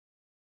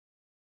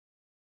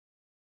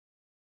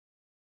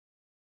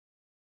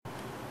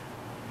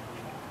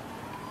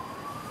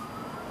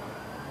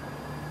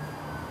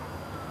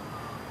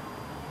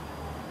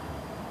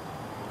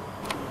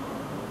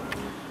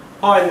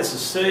Hi, this is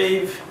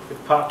Steve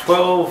with part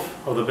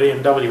 12 of the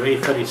BMW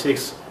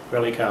E36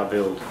 rally car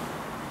build.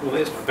 Well,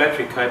 there's my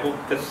battery cable.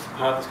 That's the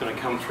part that's going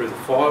to come through the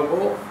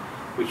firewall,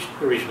 which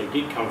originally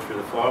did come through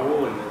the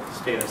firewall in the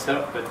standard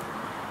setup, but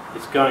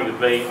it's going to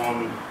be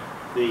on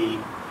the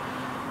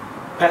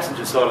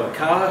passenger side of the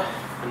car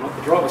and not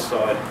the driver's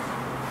side.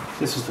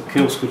 This is the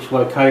kill switch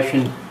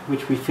location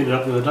which we fitted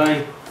up the other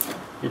day.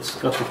 It's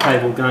got the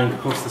cable going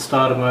across the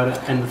starter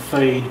motor and the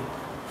feed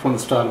from the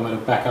starter motor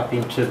back up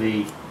into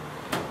the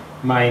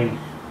main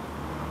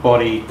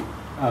body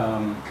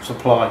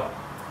supply.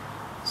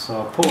 So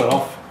I'll pull it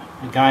off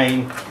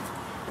again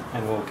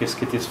and we'll just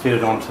get this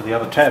fitted onto the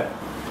other tab.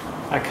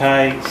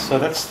 Okay, so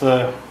that's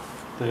the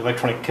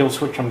electronic kill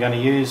switch I'm going to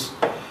use.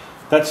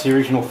 That's the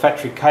original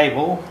factory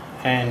cable,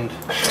 and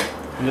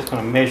I'm just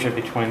going to measure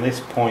between this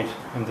point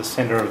and the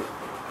centre of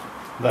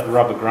that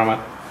rubber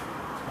grommet,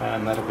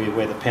 and that'll be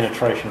where the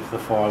penetration for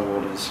the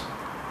firewall is.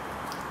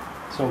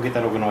 So I'll get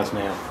that organised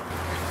now.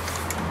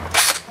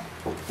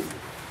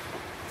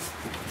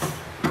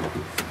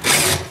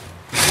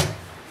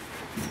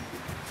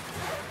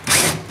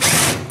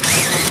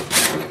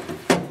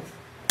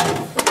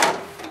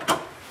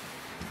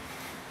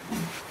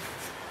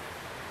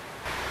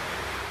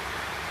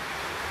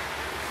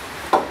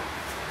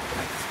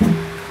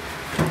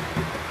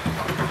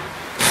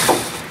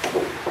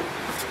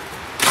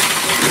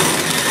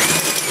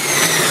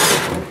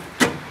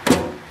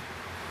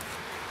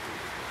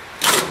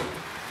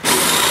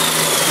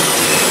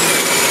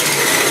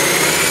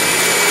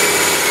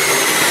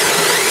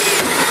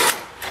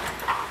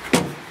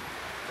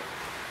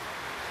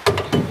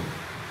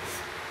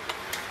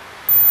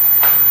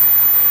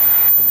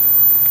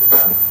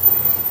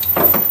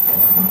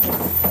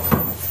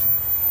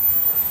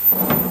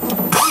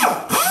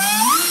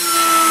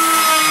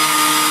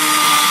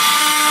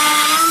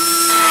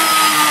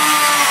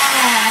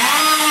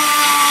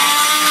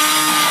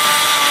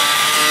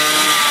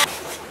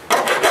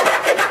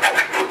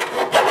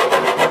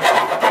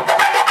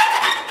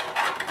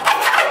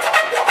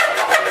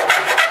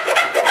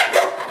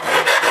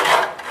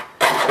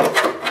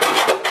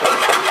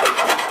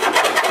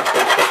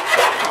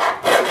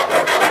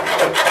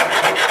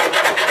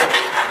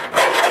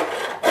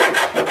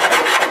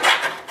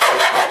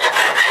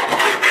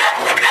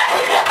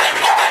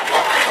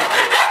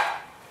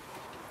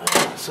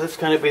 So that's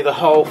going to be the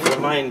hole for the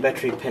main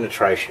battery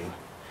penetration,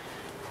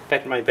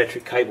 main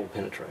battery cable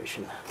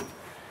penetration.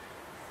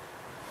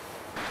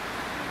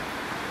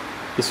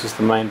 This is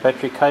the main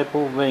battery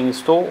cable being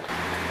installed.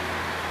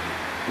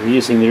 I'm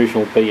using the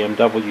original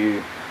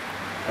BMW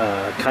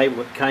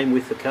cable that came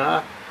with the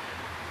car.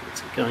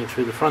 It's going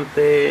through the front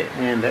there,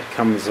 and that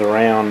comes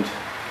around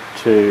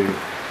to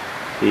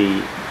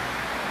the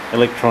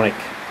electronic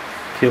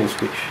kill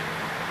switch,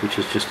 which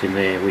is just in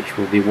there, which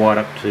will be wired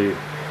up to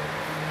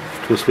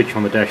a switch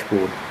on the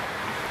dashboard.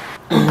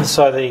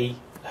 So the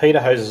heater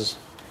hoses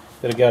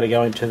that are going to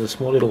go into the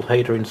small little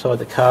heater inside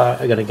the car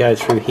are going to go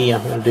through here.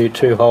 I'm going to do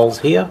two holes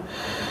here.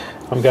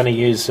 I'm going to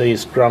use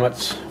these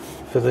grommets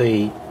for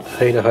the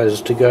heater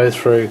hoses to go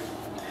through,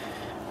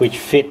 which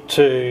fit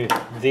to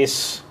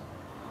this.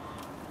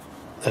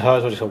 The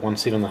hose, I just got one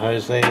seat on the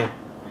hose there,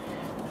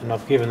 and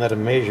I've given that a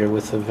measure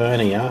with the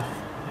vernier,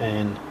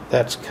 and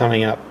that's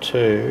coming up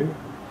to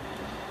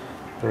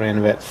around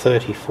about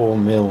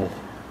 34mm.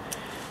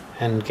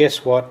 And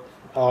guess what?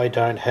 I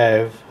don't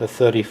have a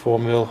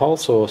 34mm hole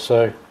saw,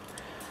 so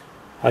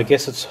I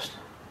guess it's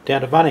down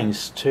to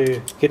Bunnings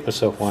to get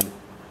myself one.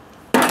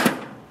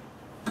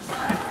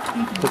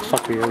 Looks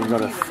like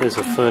there's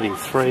a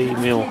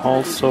 33mm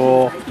hole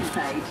saw,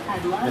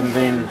 and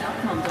then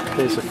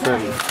there's a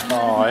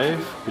 35,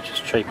 which is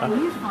cheaper.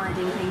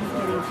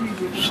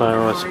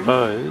 So I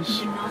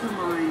suppose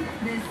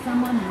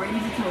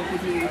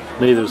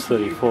neither is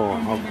 34.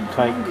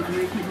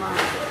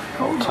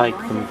 I'll take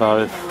them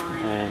both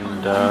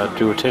and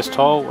do a test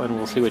hole, and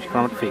we'll see which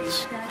grommet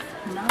fits.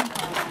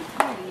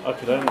 I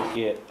could only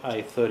get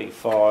a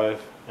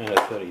 35 and a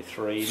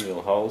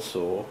 33mm hole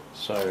saw,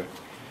 so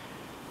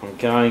I'm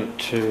going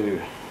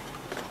to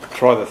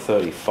try the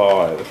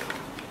 35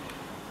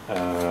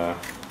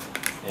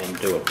 and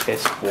do a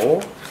test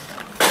bore.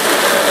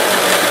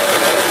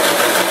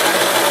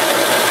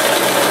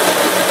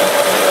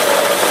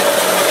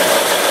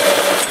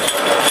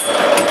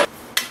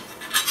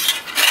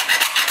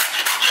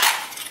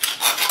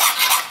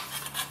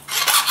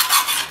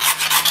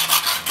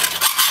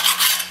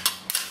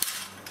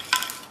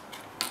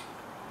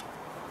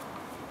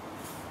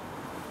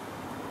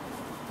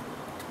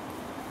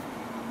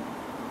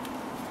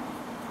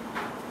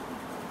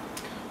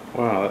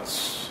 Wow,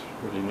 that's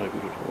really no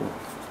good at all.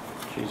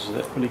 Jesus, is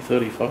that only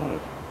 35?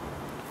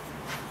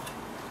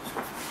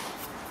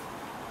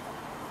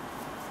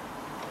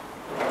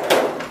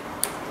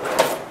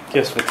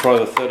 Guess we'll try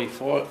the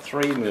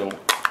 33mm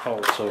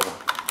hole saw.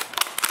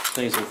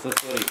 These are the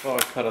 35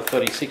 cut a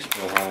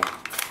 36mm hole.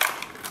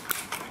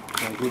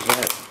 How good's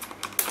that?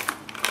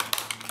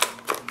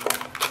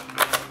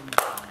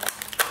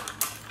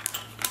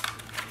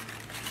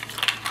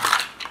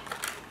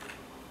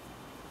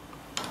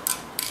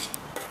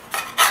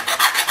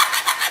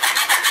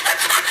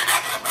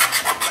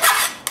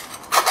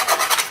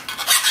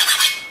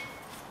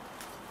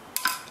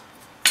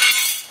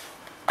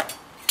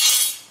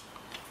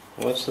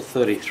 Well, that's the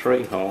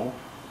 33 hole.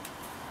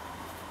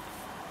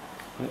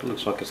 That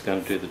looks like it's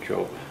going to do the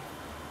job.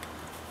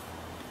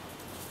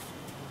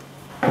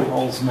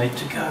 Holes need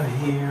to go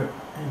here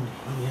and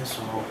here,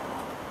 so I'll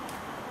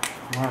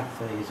mark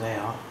these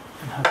out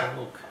and have a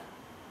look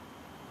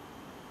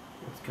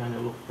what's going to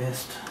look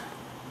best.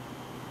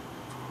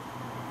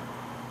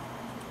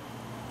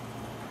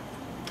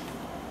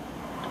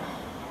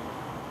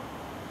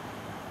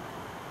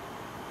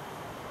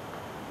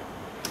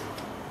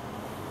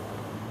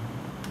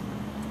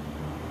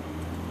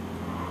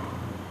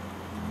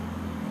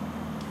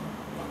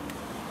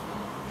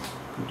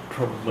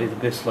 Probably the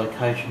best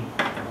location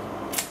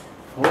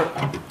for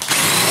it.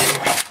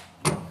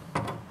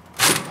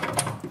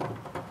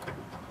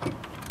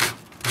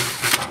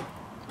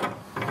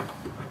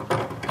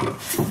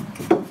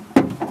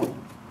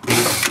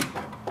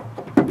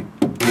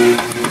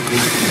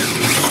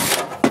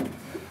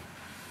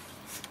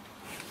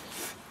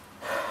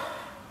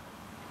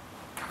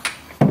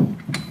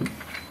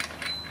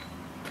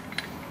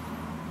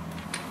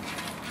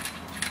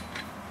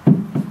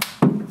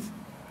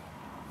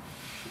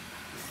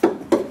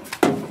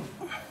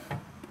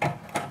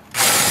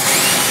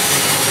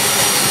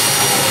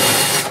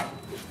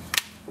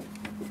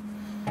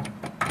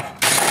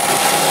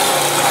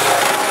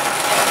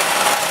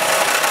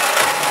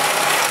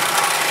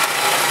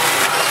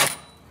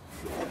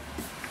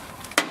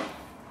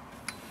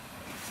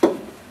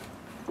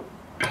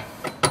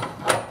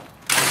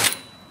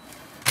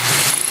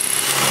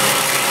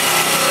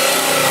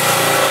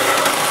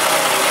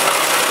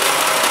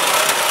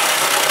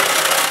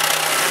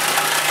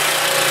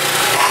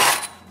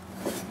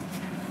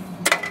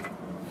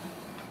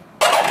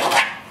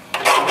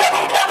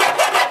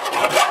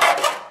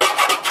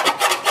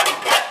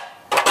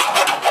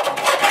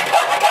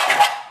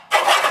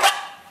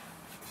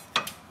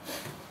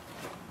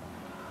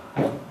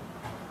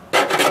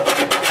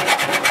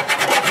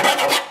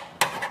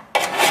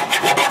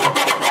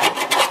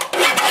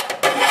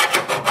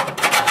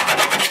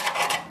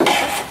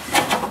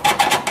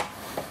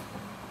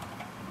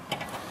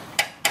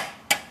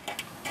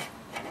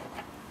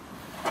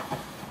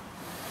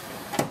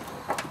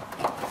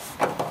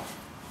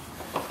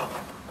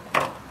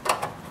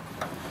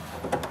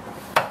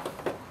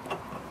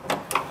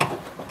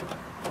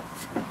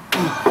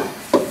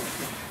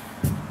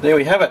 There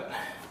we have it.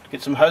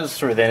 Get some hoses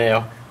through there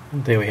now.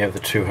 There we have the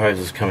two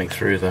hoses coming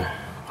through the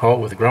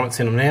hole with the grommets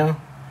in them now.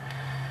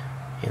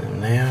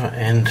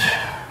 And the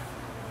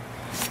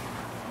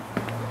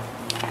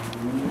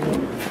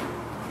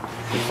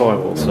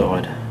firewall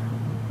side.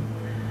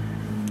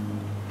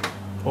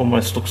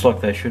 Almost looks like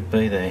they should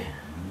be there.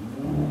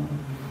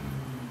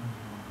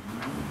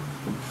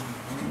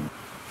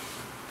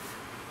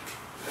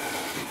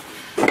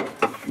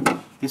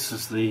 This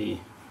is the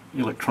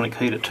electronic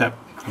heater tap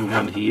I'm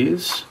going to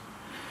use,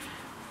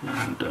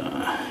 and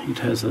it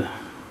has a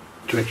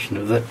direction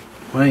of that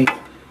way.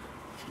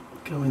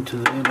 Go into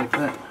there like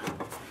that.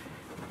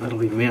 That'll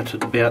be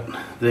mounted about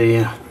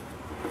there,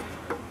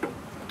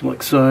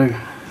 like so.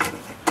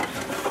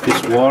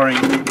 This wiring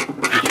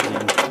which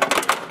then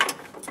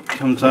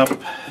comes up,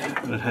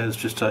 and it has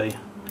just a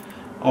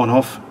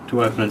on-off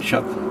to open and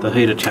shut the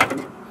heater tap.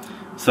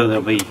 So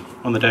there'll be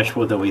on the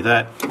dashboard, there'll be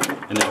that,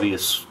 and there'll be a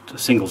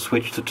single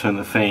switch to turn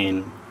the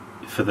fan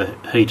for the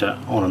heater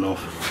on and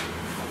off.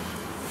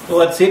 Well,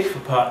 that's it for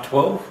part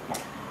 12.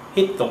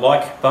 Hit the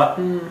like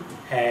button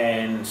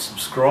and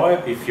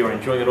subscribe if you're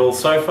enjoying it all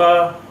so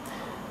far.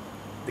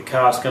 The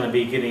car's going to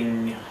be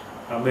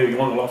moving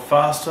along a lot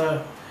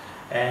faster,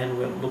 and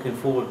we're looking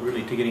forward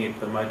really to getting it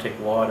the Motec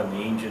wide and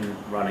the engine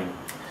running.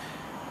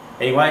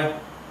 Anyway,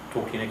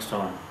 talk to you next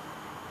time.